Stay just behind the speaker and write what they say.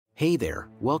Hey there,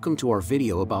 welcome to our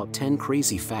video about 10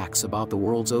 crazy facts about the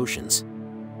world's oceans.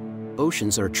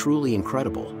 Oceans are truly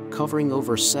incredible, covering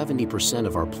over 70%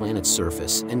 of our planet's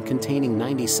surface and containing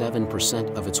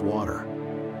 97% of its water.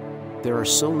 There are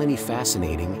so many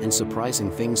fascinating and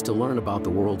surprising things to learn about the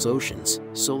world's oceans,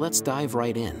 so let's dive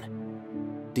right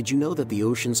in. Did you know that the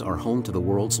oceans are home to the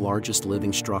world's largest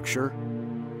living structure?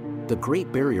 The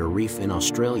Great Barrier Reef in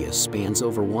Australia spans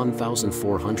over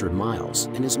 1,400 miles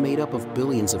and is made up of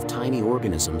billions of tiny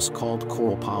organisms called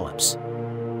coral polyps.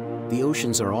 The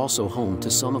oceans are also home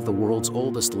to some of the world's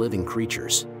oldest living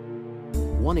creatures.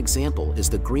 One example is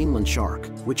the Greenland shark,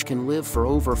 which can live for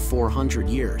over 400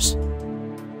 years.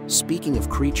 Speaking of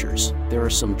creatures, there are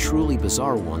some truly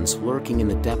bizarre ones lurking in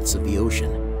the depths of the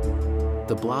ocean.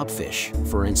 The blobfish,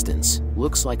 for instance,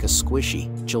 looks like a squishy,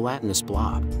 gelatinous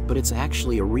blob, but it's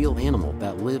actually a real animal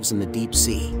that lives in the deep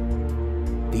sea.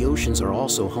 The oceans are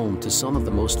also home to some of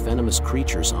the most venomous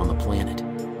creatures on the planet.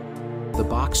 The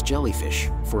box jellyfish,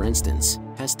 for instance,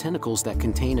 has tentacles that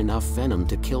contain enough venom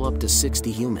to kill up to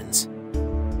 60 humans.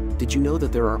 Did you know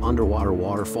that there are underwater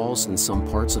waterfalls in some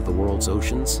parts of the world's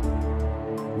oceans?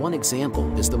 One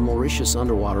example is the Mauritius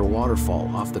underwater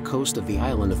waterfall off the coast of the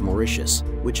island of Mauritius,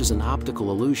 which is an optical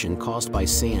illusion caused by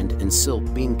sand and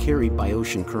silt being carried by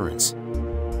ocean currents.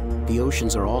 The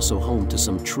oceans are also home to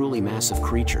some truly massive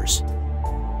creatures.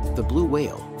 The blue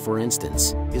whale, for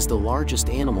instance, is the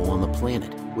largest animal on the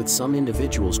planet, with some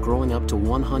individuals growing up to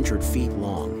 100 feet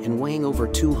long and weighing over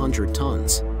 200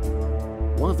 tons.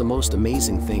 One of the most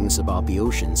amazing things about the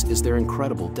oceans is their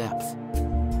incredible depth.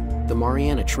 The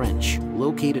Mariana Trench,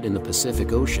 located in the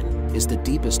Pacific Ocean, is the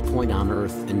deepest point on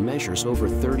Earth and measures over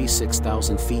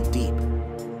 36,000 feet deep.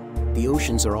 The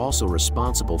oceans are also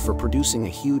responsible for producing a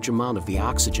huge amount of the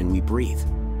oxygen we breathe.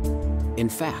 In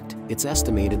fact, it's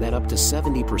estimated that up to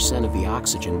 70% of the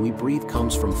oxygen we breathe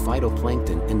comes from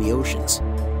phytoplankton in the oceans.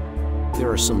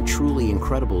 There are some truly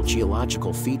incredible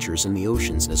geological features in the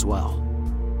oceans as well.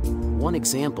 One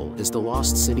example is the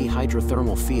Lost City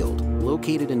hydrothermal field,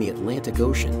 located in the Atlantic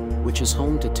Ocean, which is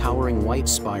home to towering white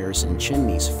spires and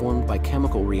chimneys formed by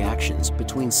chemical reactions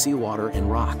between seawater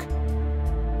and rock.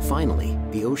 Finally,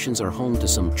 the oceans are home to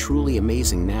some truly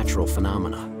amazing natural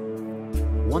phenomena.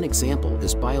 One example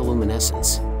is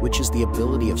bioluminescence, which is the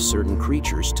ability of certain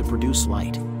creatures to produce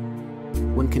light.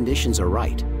 When conditions are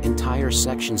right, entire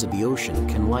sections of the ocean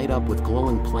can light up with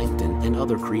glowing plankton and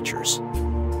other creatures.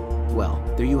 Well,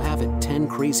 there you have it, 10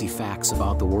 crazy facts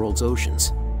about the world's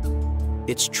oceans.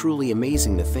 It's truly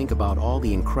amazing to think about all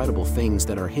the incredible things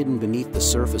that are hidden beneath the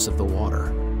surface of the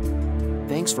water.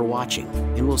 Thanks for watching,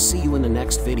 and we'll see you in the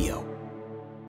next video.